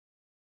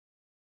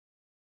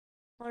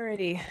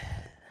Alrighty,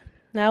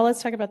 now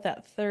let's talk about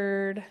that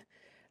third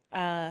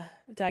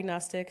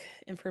diagnostic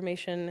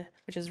information,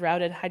 which is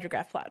routed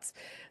hydrograph plots.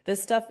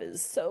 This stuff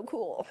is so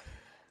cool.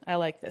 I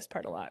like this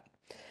part a lot.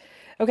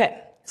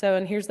 Okay, so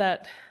and here's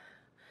that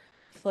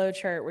flow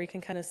chart where you can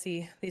kind of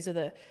see these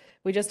are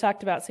we just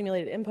talked about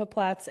simulated input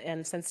plots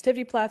and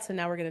sensitivity plots, and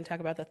now we're going to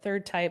talk about the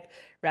third type,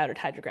 routed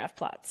hydrograph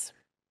plots.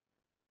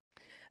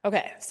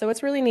 Okay, so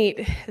what's really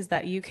neat is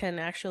that you can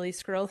actually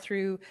scroll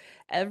through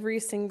every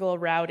single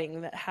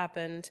routing that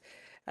happened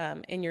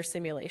in your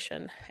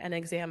simulation and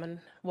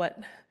examine what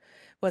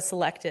was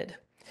selected.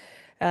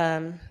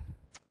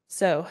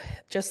 So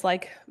just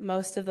like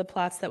most of the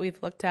plots that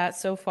we've looked at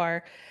so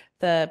far,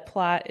 the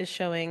plot is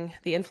showing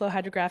the inflow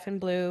hydrograph in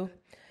blue,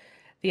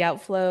 the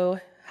outflow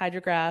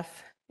hydrograph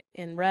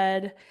in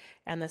red,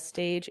 and the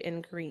stage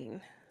in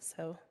green.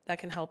 So that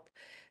can help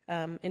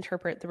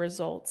interpret the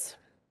results.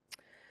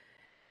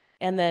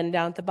 And then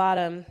down at the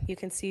bottom, you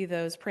can see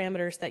those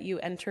parameters that you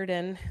entered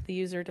in, the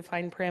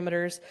user-defined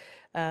parameters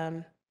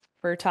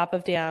for top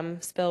of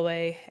dam,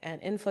 spillway,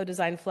 and inflow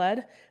design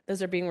flood.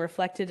 Those are being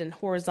reflected in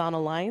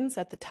horizontal lines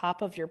at the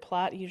top of your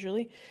plot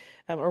usually,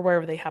 or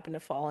wherever they happen to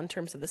fall in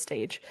terms of the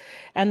stage.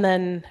 And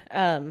then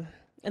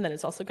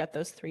it's also got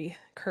those three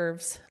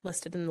curves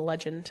listed in the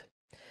legend.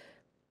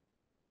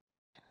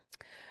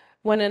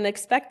 When an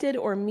expected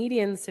or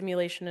median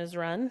simulation is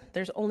run,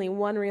 there's only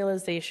one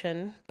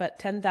realization, but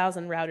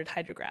 10,000 routed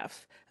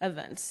hydrograph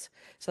events.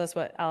 So that's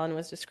what Alan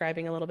was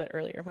describing a little bit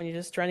earlier. When you're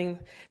just running,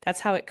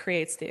 that's how it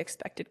creates the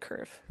expected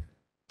curve.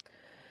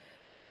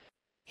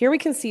 Here we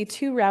can see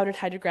two routed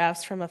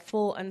hydrographs from a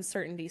full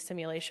uncertainty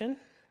simulation.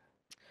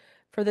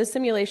 For this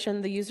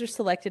simulation, the user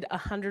selected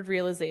 100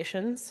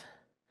 realizations.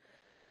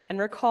 And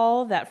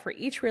recall that for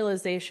each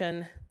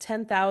realization,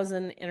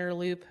 10,000 inner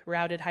loop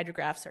routed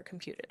hydrographs are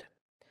computed.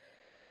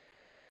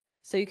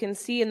 So you can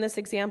see in this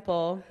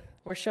example,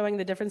 we're showing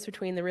the difference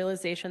between the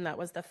realization that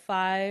was the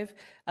 5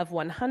 of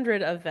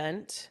 100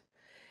 event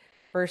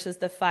versus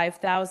the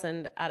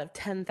 5,000 out of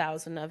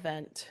 10,000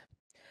 event.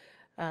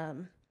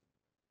 And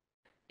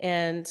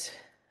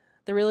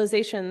the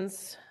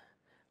realizations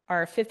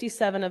are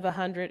 57 of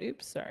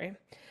 100,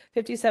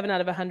 57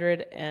 out of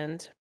 100,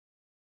 and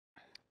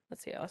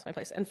let's see, I lost my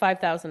place, and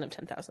 5,000 of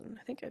 10,000.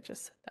 I think I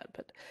just said that,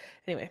 but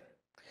anyway.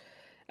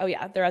 Oh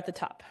yeah, they're at the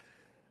top.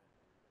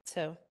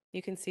 So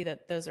you can see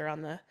that those are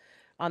on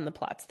the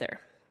plots there.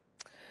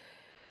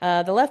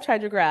 The left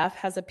hydrograph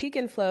has a peak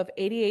inflow of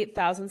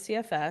 88,000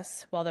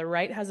 CFS, while the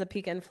right has a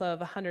peak inflow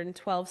of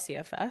 112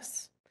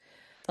 CFS.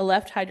 The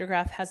left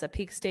hydrograph has a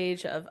peak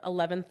stage of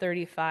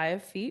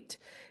 1135 feet,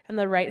 and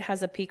the right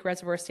has a peak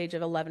reservoir stage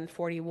of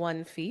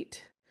 1141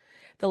 feet.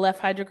 The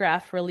left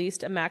hydrograph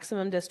released a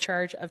maximum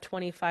discharge of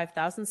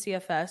 25,000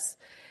 CFS,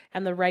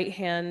 and the right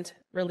hand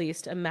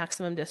released a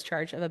maximum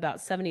discharge of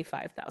about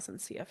 75,000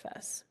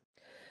 CFS.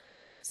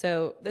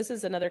 So this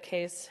is another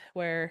case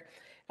where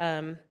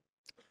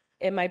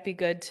it might be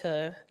good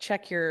to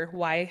check your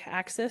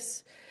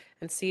y-axis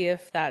and see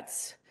if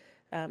that's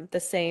the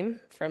same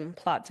from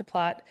plot to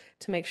plot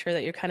to make sure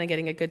that you're kind of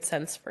getting a good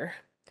sense for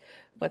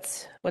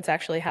what's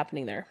actually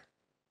happening there.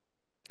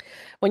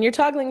 When you're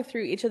toggling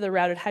through each of the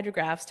routed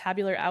hydrographs,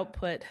 tabular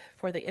output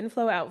for the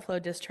inflow, outflow,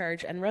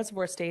 discharge, and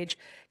reservoir stage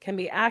can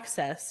be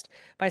accessed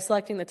by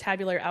selecting the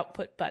tabular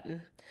output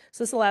button.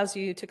 So this allows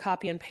you to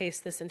copy and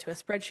paste this into a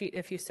spreadsheet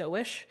if you so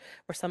wish,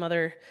 or some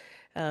other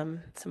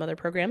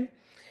program.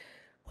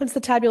 Once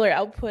the tabular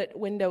output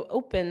window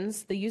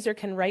opens, the user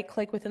can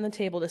right-click within the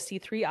table to see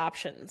three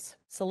options: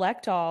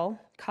 select all,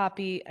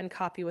 copy, and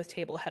copy with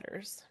table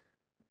headers.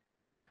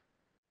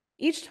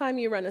 Each time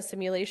you run a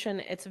simulation,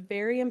 it's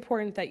very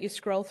important that you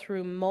scroll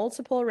through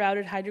multiple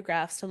routed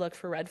hydrographs to look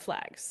for red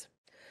flags.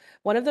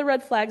 One of the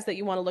red flags that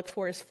you want to look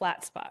for is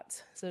flat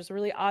spots. So there's a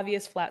really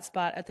obvious flat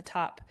spot at the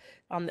top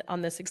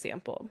on this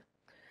example.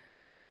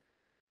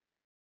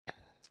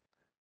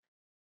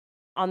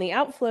 On the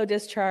outflow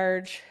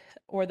discharge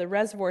or the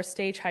reservoir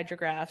stage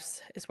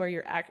hydrographs is where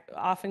you're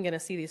often going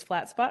to see these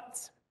flat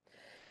spots.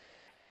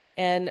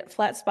 And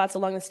flat spots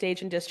along the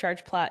stage and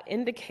discharge plot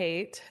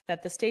indicate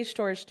that the stage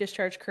storage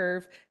discharge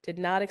curve did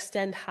not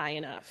extend high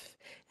enough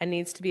and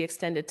needs to be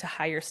extended to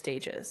higher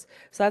stages.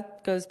 So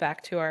that goes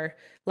back to our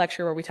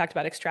lecture where we talked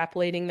about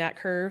extrapolating that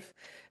curve.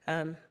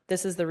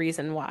 This is the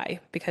reason why,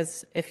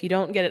 because if you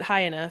don't get it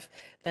high enough,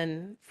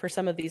 then for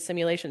some of these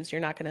simulations,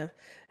 you're not going to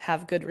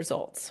have good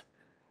results.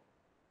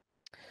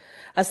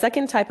 A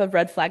second type of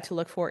red flag to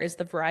look for is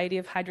the variety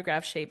of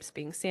hydrograph shapes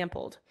being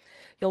sampled.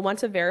 You'll want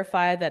to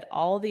verify that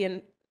all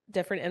the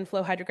different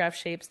inflow hydrograph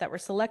shapes that were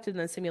selected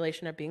in the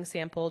simulation are being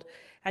sampled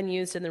and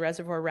used in the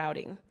reservoir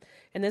routing.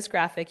 In this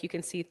graphic, you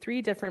can see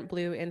three different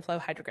blue inflow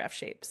hydrograph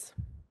shapes.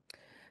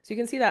 So you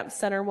can see that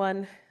center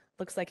one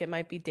looks like it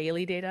might be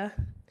daily data.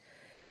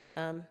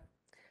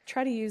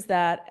 Try to use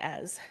that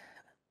as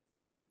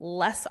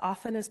less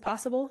often as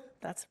possible.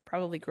 That's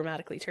probably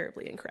grammatically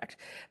terribly incorrect.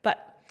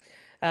 But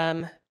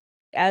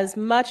as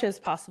much as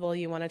possible,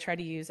 you want to try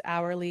to use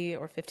hourly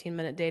or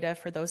 15-minute data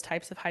for those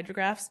types of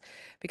hydrographs,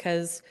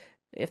 because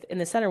if in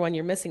the center one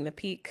you're missing the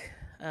peak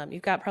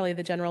You've got probably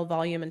the general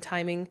volume and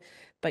timing,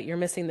 but you're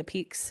missing the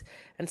peaks.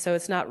 And so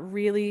it's not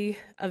really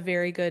a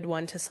very good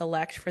one to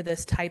select for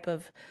this type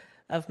of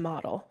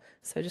model.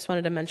 So I just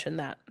wanted to mention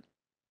that.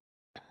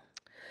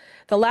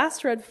 The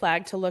last red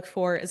flag to look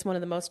for is one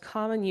of the most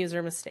common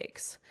user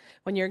mistakes.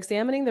 When you're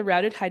examining the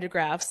routed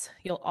hydrographs,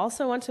 you'll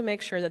also want to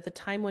make sure that the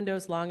time window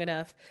is long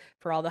enough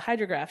for all the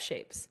hydrograph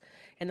shapes.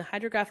 In the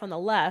hydrograph on the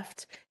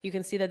left, you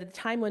can see that the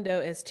time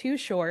window is too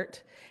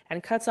short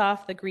and cuts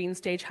off the green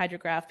stage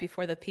hydrograph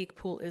before the peak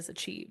pool is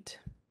achieved.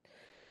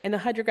 In the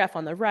hydrograph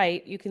on the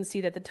right, you can see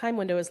that the time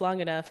window is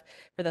long enough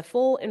for the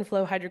full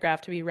inflow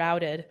hydrograph to be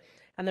routed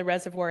and the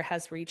reservoir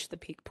has reached the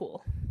peak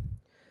pool.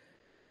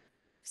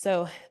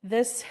 So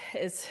this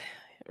is,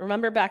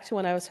 remember back to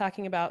when I was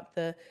talking about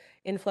the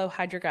inflow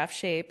hydrograph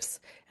shapes,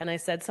 and I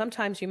said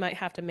sometimes you might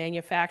have to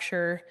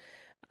manufacture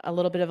a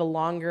little bit of a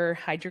longer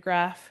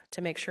hydrograph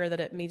to make sure that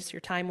it meets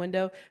your time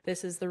window.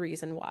 This is the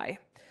reason why.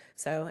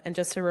 So, and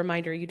just a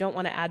reminder, you don't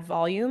want to add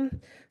volume,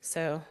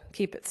 so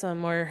keep it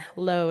somewhere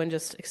low and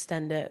just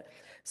extend it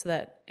so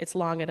that it's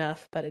long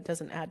enough, but it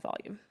doesn't add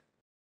volume.